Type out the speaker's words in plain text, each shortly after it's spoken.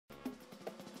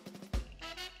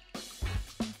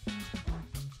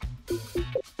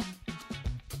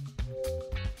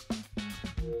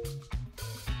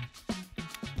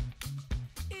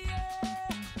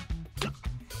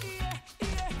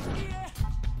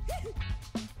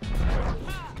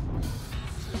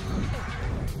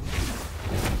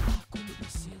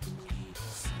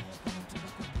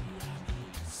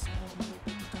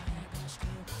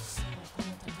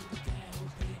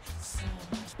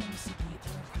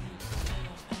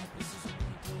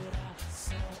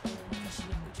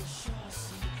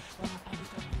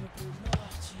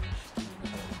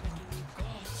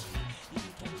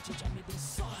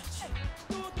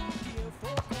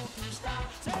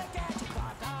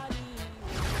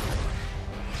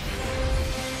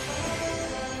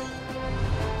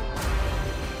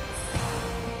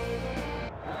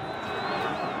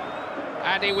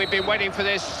Andy, we've been waiting for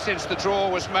this since the draw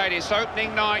was made. It's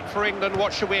opening night for England.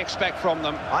 What should we expect from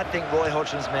them? I think Roy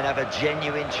Hodgson's men have a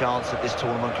genuine chance at this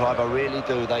tournament, Clive. I really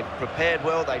do. They've prepared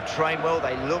well, they've trained well,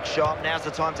 they look sharp. Now's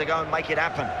the time to go and make it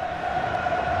happen.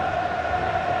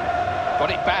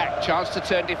 Got it back. Chance to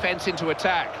turn defence into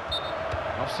attack.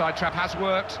 Offside trap has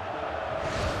worked.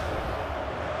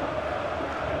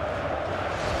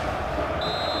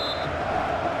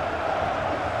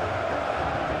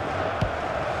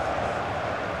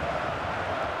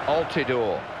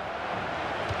 Altidore.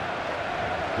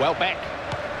 Welbeck.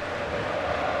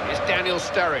 Here's Daniel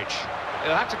Sturridge.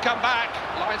 He'll have to come back.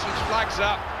 Linesman's flags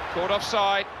up. Caught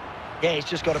offside. Yeah, he's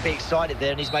just got to be excited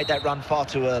there, and he's made that run far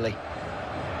too early.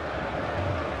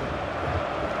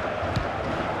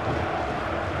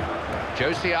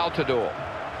 Josie Altidore.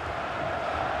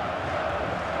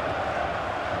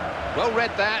 Well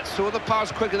read that. Saw the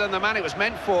pass quicker than the man it was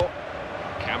meant for.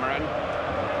 Cameron.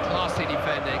 Classy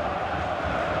defending.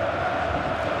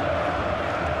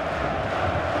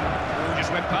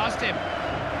 Went past him.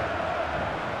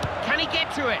 Can he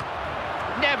get to it?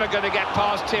 Never going to get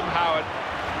past Tim Howard.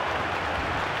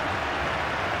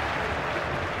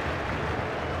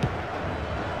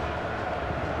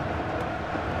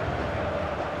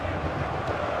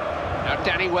 Now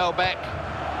Danny Welbeck.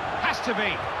 Has to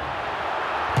be.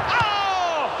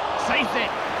 Oh! Saves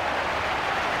it.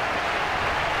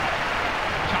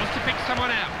 Chance to pick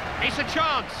someone out. It's a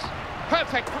chance.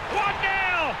 Perfect.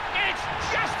 1-0! It's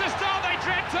just the start they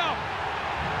dreamt of!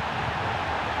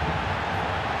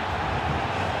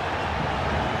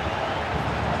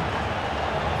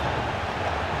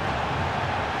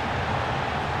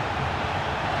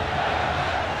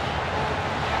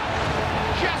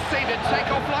 Just seemed to take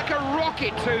off like a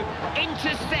rocket to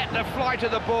intercept the flight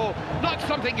of the ball. Not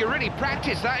something you really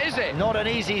practice, that is it? Not an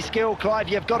easy skill, Clive.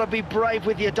 You've got to be brave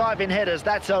with your diving headers.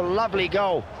 That's a lovely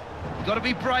goal. You've got to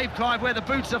be brave, Clive, where the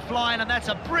boots are flying, and that's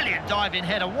a brilliant diving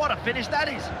header. What a finish that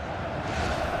is.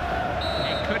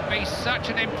 It could be such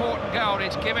an important goal.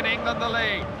 It's given England the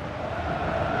lead.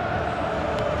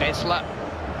 Esler.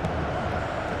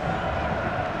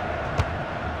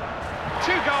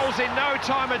 2 goals in no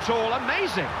time at all.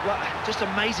 Amazing. Well, it just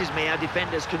amazes me how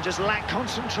defenders can just lack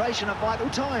concentration at vital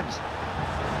times.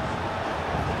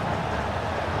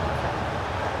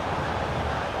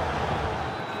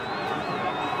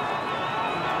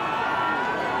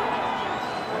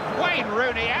 Wayne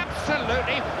Rooney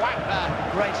absolutely whacked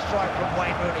that. Great strike from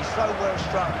Wayne Rooney, so well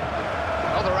struck.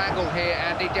 Another angle here,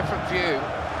 Andy, different view.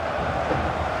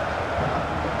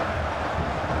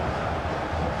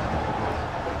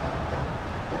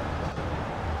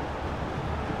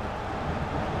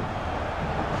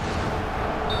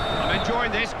 I'm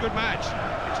enjoying this, good match.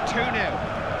 It's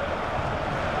 2-0.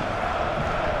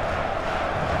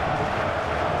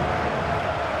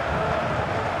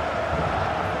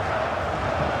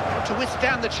 To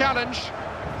withstand the challenge.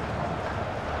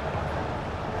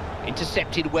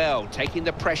 Intercepted well, taking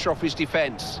the pressure off his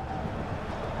defence.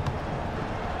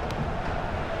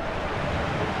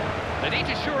 They need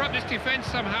to shore up this defence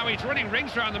somehow. He's running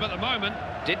rings around them at the moment.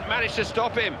 Didn't manage to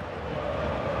stop him.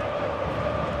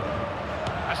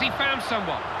 Has he found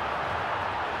someone?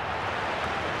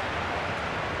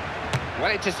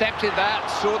 Well intercepted that,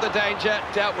 saw the danger,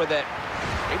 dealt with it.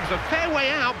 It was a fair way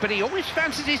out, but he always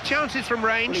fancies his chances from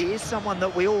range. Well, he is someone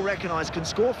that we all recognise can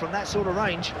score from that sort of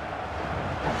range.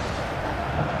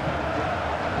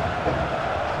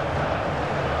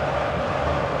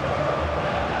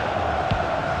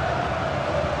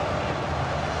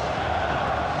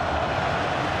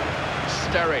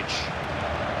 Sturridge.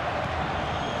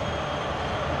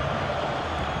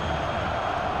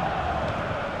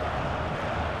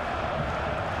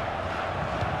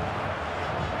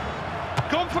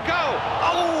 Gone for goal.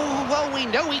 Oh, well, we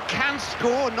know he can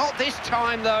score. Not this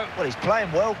time, though. Well, he's playing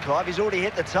well, Clive. He's already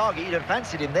hit the target. You'd have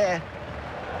fancied him there.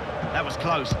 That was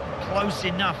close. Close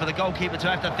enough for the goalkeeper to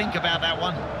have to think about that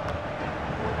one.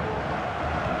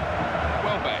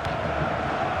 Welbeck.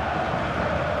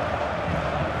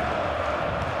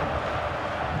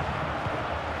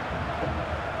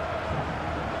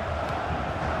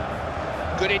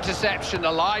 Good interception,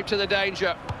 alive to the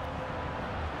danger.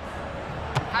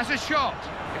 Has a shot.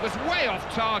 It was way off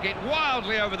target,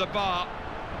 wildly over the bar.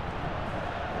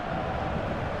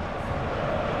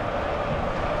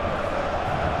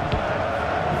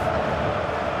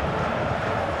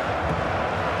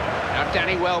 Now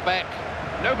Danny Welbeck.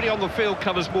 Nobody on the field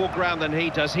covers more ground than he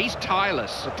does. He's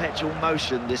tireless. Perpetual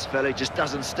motion, this fellow just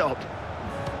doesn't stop.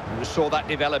 We saw that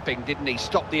developing, didn't he?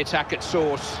 Stop the attack at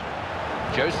source.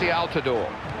 Josie Altidore.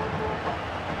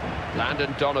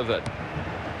 Landon Donovan.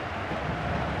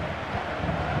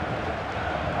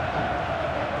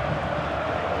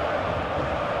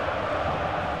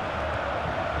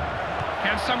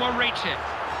 Can someone reach it?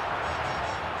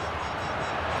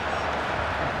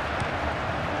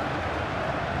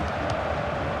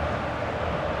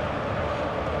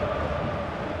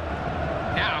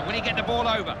 Now, will he get the ball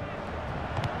over?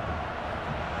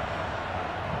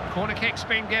 Corner kick's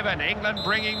been given. England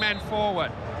bringing men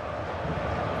forward.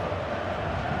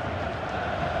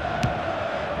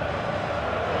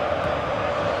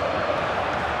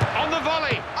 On the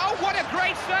volley. Oh, what a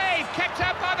great save! Kept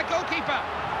out by the goalkeeper.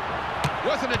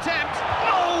 Was an attempt.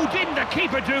 Oh, didn't the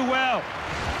keeper do well?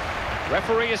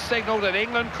 Referee has signalled an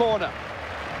England corner.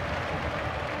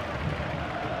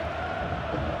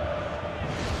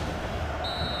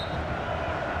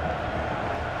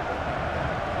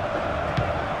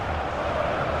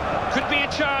 Could be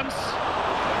a chance.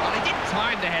 Well, he didn't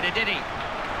time the header, did he?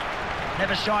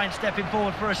 Never shy in stepping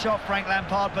forward for a shot, Frank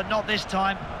Lampard, but not this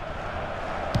time.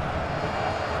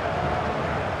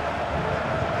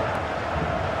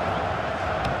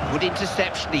 Good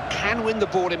interception. He can win the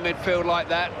ball in midfield like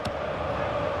that.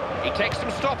 He takes some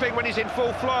stopping when he's in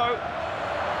full flow.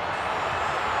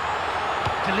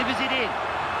 Delivers it in.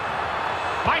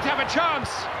 Might have a chance.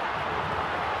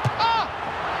 Oh,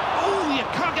 you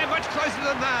can't get much closer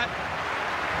than that.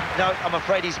 No, I'm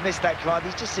afraid he's missed that, Clive.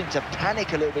 He just seemed to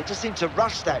panic a little bit, just seemed to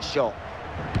rush that shot.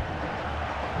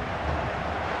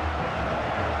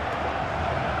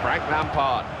 Frank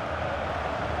Lampard.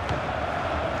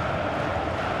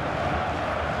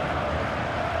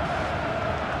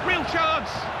 Real chance.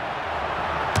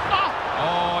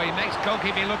 Oh, he makes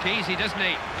goalkeeping look easy, doesn't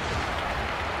he?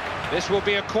 This will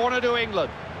be a corner to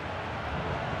England.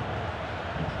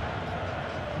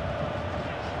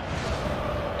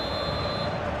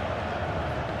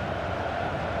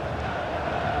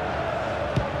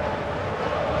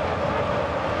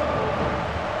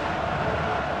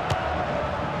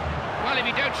 Well, if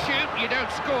you don't shoot, you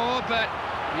don't score, but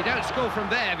you don't score from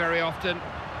there very often.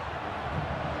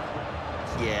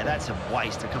 Yeah, that's a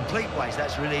waste, a complete waste.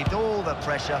 That's relieved all the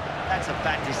pressure. That's a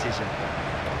bad decision.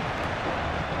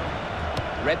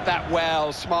 Read that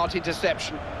well, smart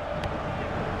interception.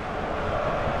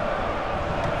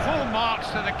 Full marks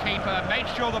to the keeper, made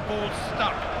sure the ball's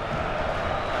stuck.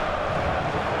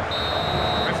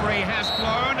 Referee has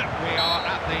blown. We are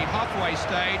at the halfway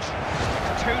stage.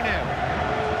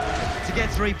 2-0. To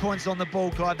get 3 points on the ball,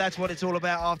 Clive, that's what it's all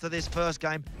about after this first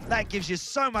game. That gives you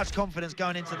so much confidence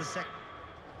going into the second.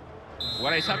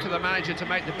 Well, it's up to the manager to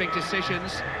make the big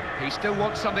decisions. He still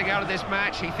wants something out of this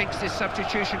match. He thinks this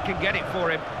substitution can get it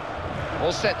for him.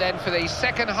 All set then for the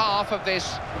second half of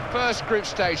this first group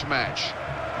stage match.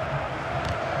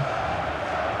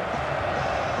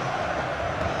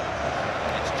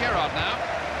 It's Gerrard now.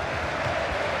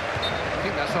 I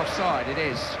think that's offside, it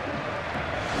is.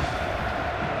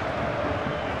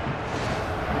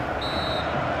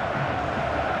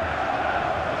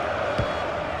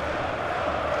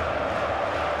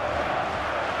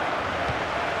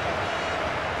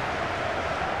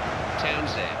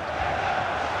 Townsend.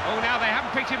 Oh, now they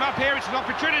haven't picked him up here. It's an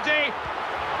opportunity.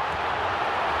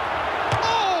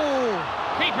 Oh!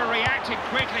 Keeper reacted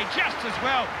quickly, just as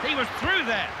well. He was through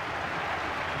there.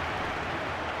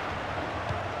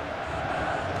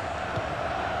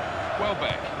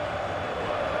 Welbeck.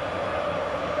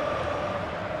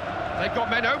 They've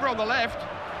got men over on the left.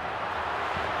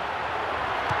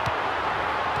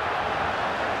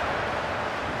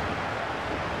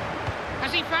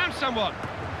 Has he found someone?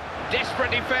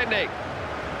 Desperate defending.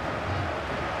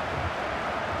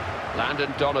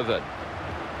 Landon Donovan.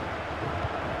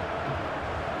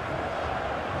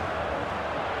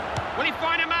 Will he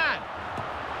find a man?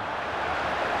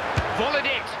 Volleyed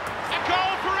it. A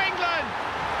goal for England.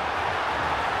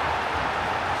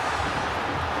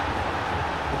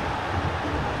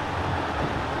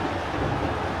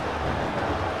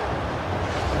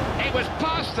 It was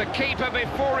past the keeper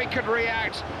before he could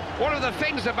react. One of the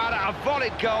things about a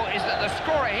volleyed goal is that the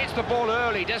scorer hits the ball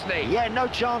early, doesn't he? Yeah, no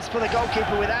chance for the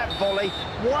goalkeeper with that volley.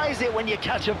 Why is it when you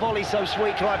catch a volley so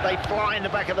sweet, Clive, they fly in the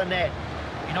back of the net?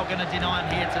 You're not going to deny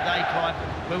him here today, Clive.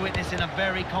 We're witnessing a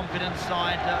very confident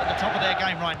side at the top of their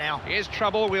game right now. Here's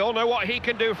trouble. We all know what he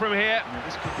can do from here. Now,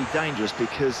 this could be dangerous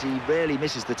because he rarely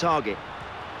misses the target.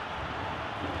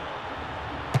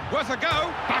 Worth a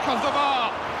go. Back off the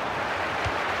bar.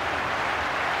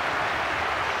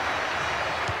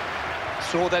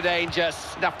 Saw the danger,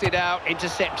 snuffed it out,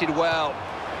 intercepted well.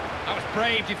 That was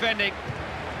brave defending.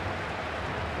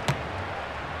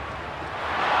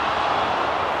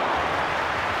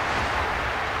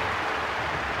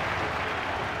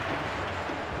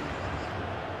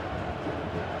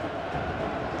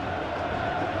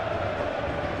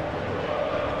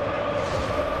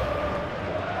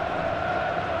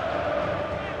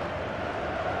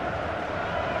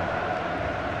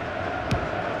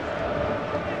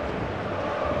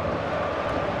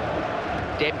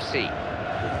 Dempsey.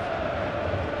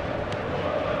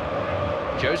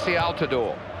 Josie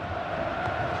Altidore.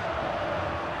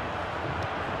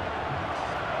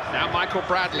 Now Michael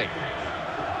Bradley.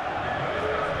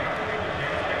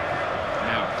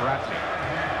 Now Bradley.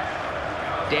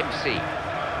 Dempsey.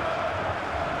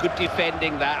 Good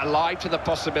defending that, alive to the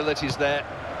possibilities there.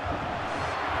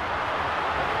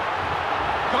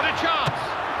 Got a chance.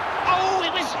 Oh,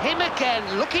 it was him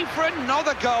again, looking for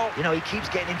another goal. You know, he keeps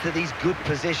getting into these good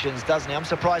positions, doesn't he? I'm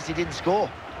surprised he didn't score.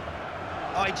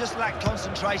 Oh, he just lacked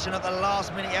concentration at the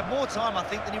last minute. He had more time, I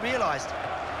think, than he realised.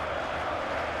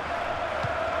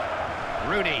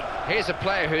 Rooney, here's a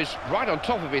player who's right on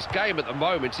top of his game at the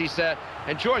moment. He's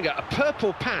enjoying a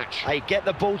purple patch. Hey, get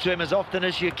the ball to him as often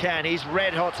as you can. He's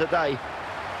red hot today.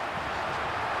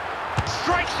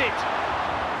 Strikes it!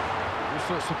 All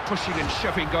sorts of pushing and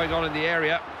shoving going on in the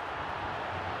area.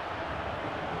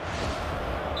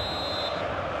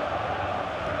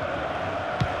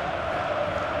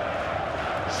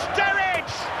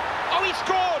 Sturridge! Oh, he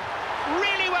scored!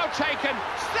 Really well taken.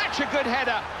 Such a good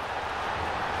header.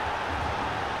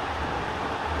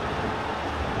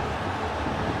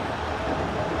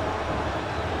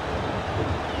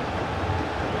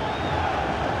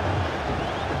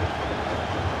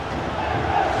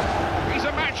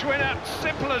 Winner,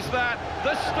 simple as that,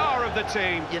 the star of the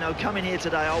team. You know, coming here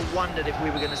today, I wondered if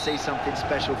we were going to see something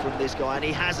special from this guy, and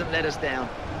he hasn't let us down.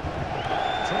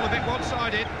 It's all a bit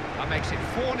one-sided. That makes it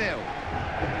 4-0.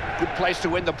 Good place to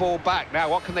win the ball back. Now,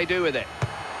 what can they do with it?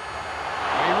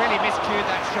 Well, he really miscued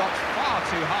that shot far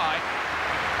too high.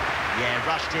 Yeah,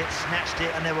 rushed it, snatched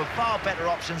it, and there were far better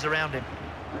options around him.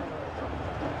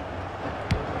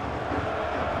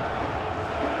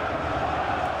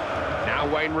 Now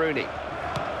Wayne Rooney.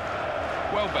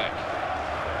 Welbeck.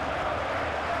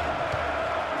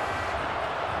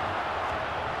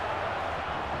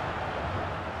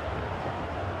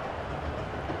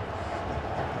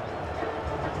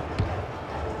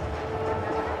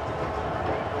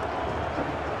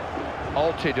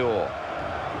 Altidore.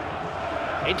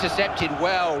 Intercepted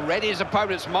well, read his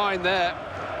opponent's mind there.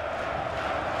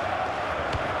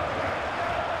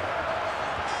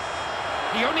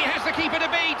 He only has the keeper to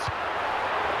beat.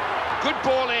 Good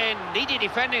ball in, needy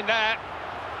defending there.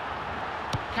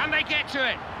 Can they get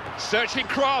to it? Searching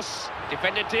cross.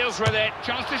 Defender deals with it.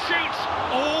 Chance to shoot.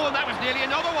 Oh, and that was nearly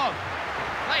another one.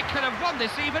 They could have won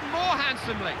this even more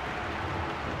handsomely.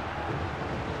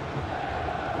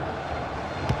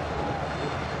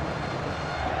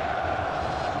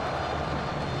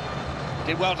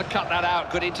 Did well to cut that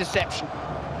out. Good interception.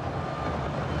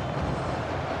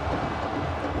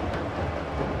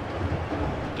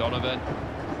 Donovan.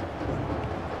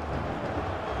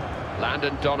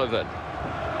 Landon Donovan.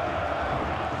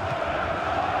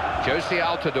 Josie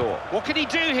Altidore. What can he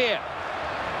do here?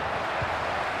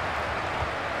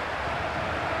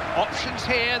 Options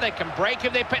here. They can break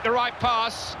if they pick the right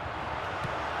pass.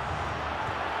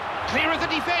 Clear of the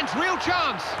defence. Real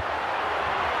chance.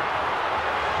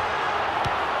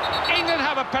 England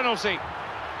have a penalty.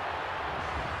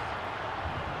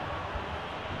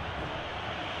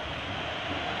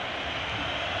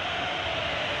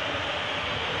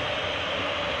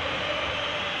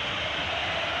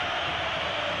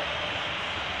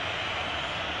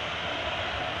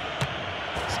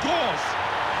 Scores!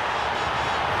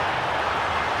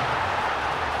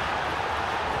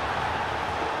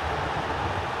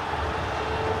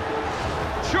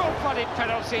 Sure-footed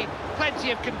penalty,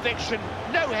 plenty of conviction,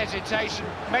 no hesitation,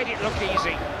 made it look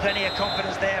easy. Plenty of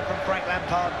confidence there from Frank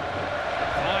Lampard.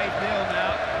 5-0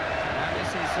 now, and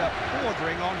this is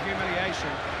bordering on humiliation.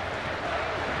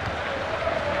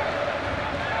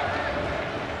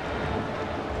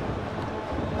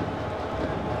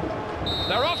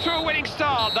 They're off to a winning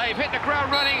start. They've hit the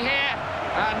ground running here,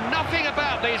 and nothing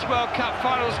about these World Cup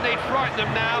finals need frighten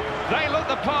them now. They look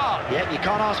the part. Yeah, you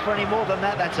can't ask for any more than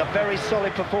that. That's a very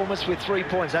solid performance with 3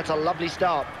 points. That's a lovely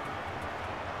start.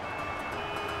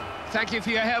 Thank you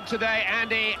for your help today,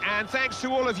 Andy, and thanks to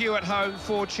all of you at home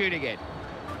for tuning in.